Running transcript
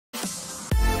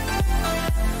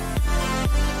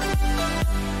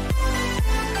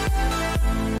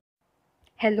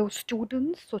Hello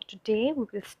students, so today we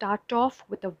will start off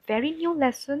with a very new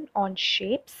lesson on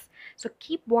shapes. So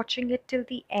keep watching it till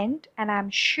the end and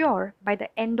I'm sure by the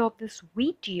end of this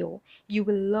video you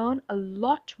will learn a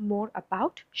lot more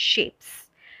about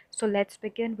shapes. So let's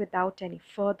begin without any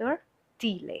further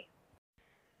delay.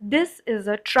 This is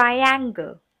a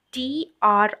triangle, triangle.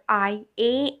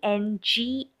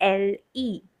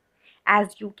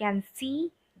 As you can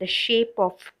see, the shape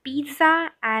of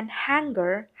pizza and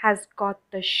hanger has got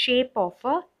the shape of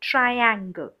a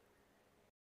triangle.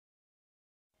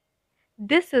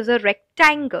 This is a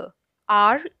rectangle,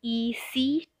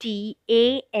 rectangle.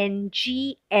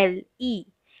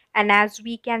 And as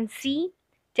we can see,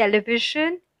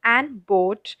 television and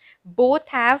both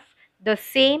have the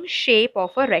same shape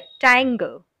of a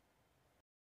rectangle.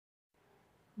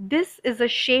 This is a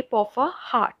shape of a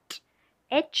heart,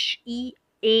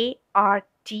 Heart,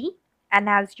 and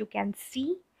as you can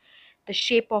see, the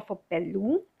shape of a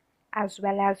balloon as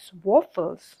well as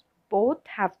waffles both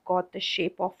have got the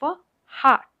shape of a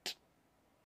heart.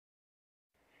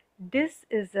 This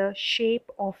is a shape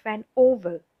of an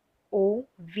oval, oval.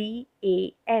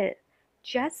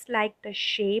 Just like the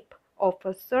shape of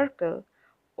a circle,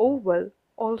 oval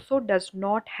also does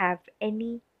not have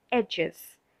any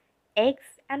edges.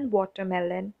 Eggs and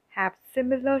watermelon have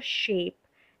similar shape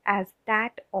as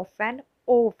that of an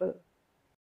oval.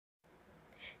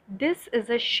 This is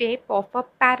a shape of a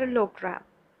parallelogram.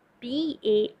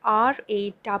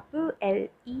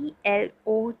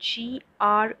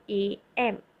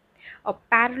 Parallelogram. A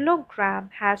parallelogram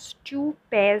has two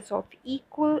pairs of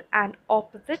equal and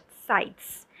opposite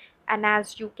sides. And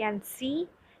as you can see,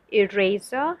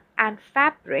 eraser and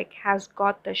fabric has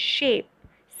got the shape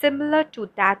similar to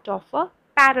that of a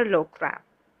parallelogram.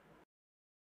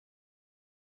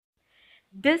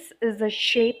 This is the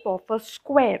shape of a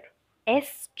square,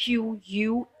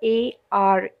 square.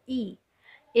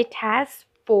 It has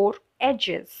four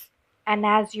edges, and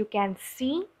as you can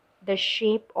see, the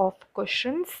shape of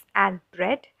cushions and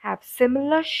bread have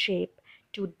similar shape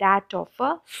to that of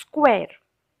a square.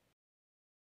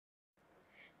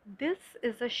 This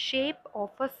is a shape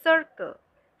of a circle,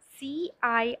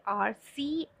 circle,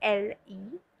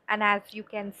 and as you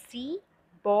can see,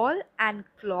 ball and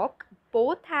clock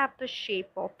both have the shape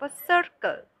of a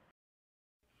circle.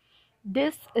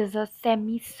 This is a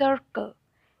semicircle,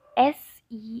 semicircle.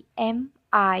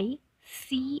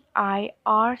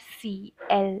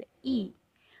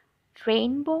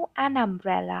 Rainbow and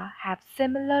umbrella have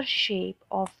similar shape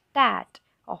of that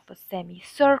of a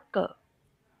semicircle.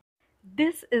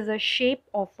 This is a shape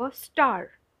of a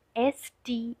star,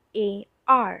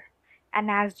 star. And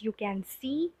as you can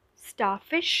see,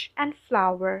 starfish and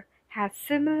flower have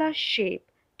similar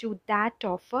shape to that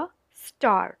of a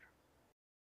star.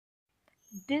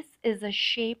 This is a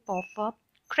shape of a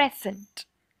crescent,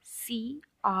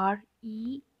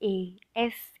 Creasant.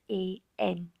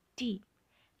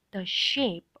 The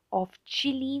shape of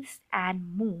chilies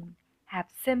and moon have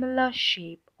similar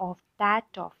shape of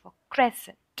that of a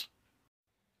crescent.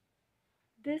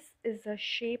 This is a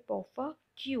shape of a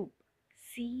cube,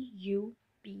 cube.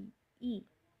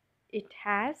 It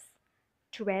has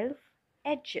 12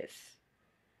 edges.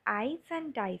 Eyes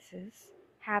and dices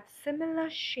have similar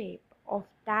shape of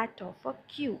that of a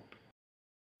cube.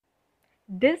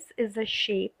 This is a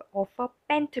shape of a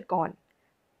pentagon,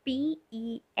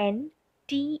 Pentagon.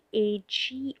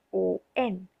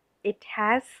 It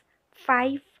has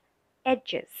 5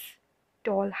 edges.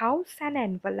 Dollhouse and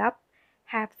envelope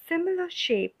have similar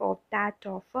shape of that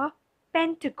of a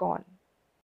pentagon.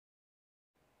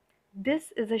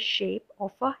 This is a shape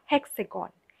of a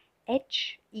hexagon,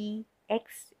 Hexagon.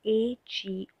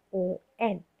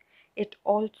 It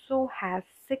also has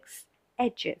 6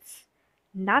 edges.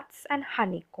 Nuts and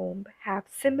honeycomb have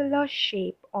similar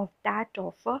shape of that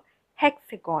of a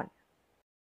hexagon.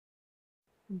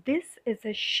 This is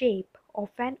a shape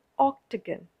of an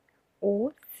octagon,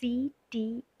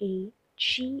 Octagon.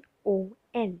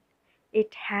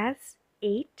 It has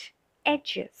 8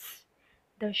 edges.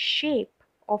 The shape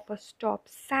of a stop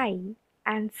sign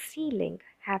and ceiling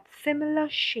have similar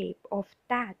shape of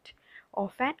that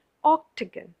of an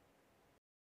octagon.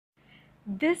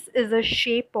 This is a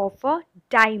shape of a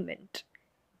diamond,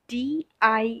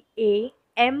 diamond.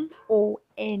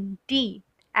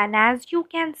 And as you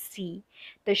can see,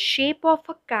 the shape of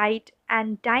a kite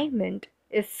and diamond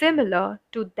is similar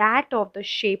to that of the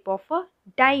shape of a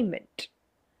diamond.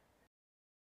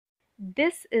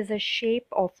 This is a shape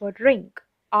of a ring,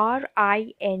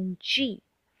 ring.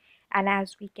 And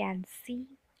as we can see,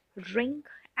 ring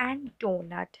and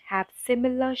donut have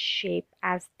similar shape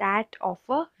as that of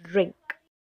a ring.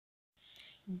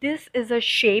 This is a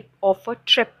shape of a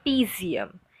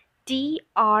trapezium.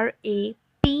 Trapezium,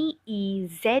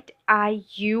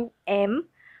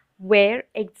 where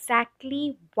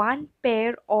exactly one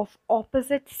pair of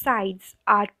opposite sides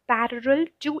are parallel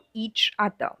to each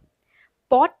other.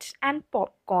 Pot and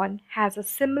popcorn has a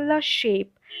similar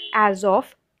shape as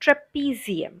of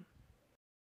trapezium.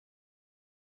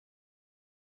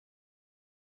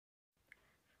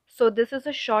 So this is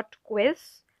a short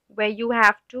quiz where you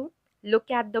have to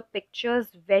look at the pictures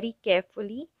very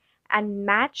carefully and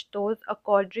match those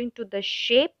according to the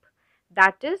shape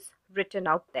that is written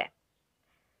out there.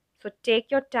 So take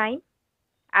your time,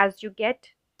 as you get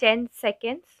 10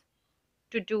 seconds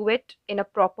to do it in a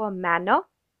proper manner.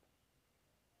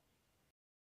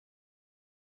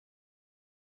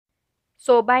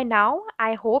 So by now,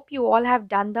 I hope you all have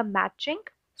done the matching.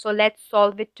 So let's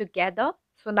solve it together.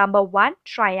 So number one,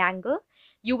 triangle.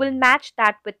 You will match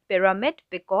that with pyramid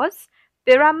because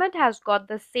pyramid has got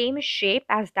the same shape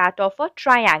as that of a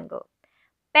triangle.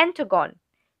 Pentagon.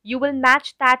 You will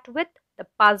match that with the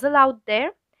puzzle out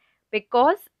there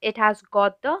because it has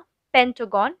got the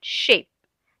pentagon shape.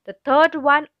 The third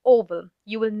one, oval.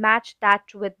 You will match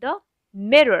that with the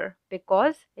mirror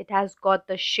because it has got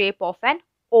the shape of an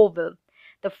oval.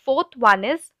 The fourth one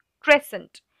is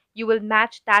crescent. You will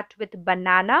match that with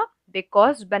banana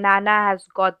because banana has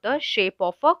got the shape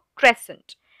of a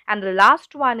crescent. And the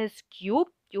last one is cube.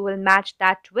 You will match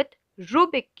that with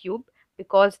Rubik cube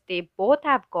because they both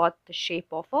have got the shape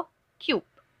of a cube.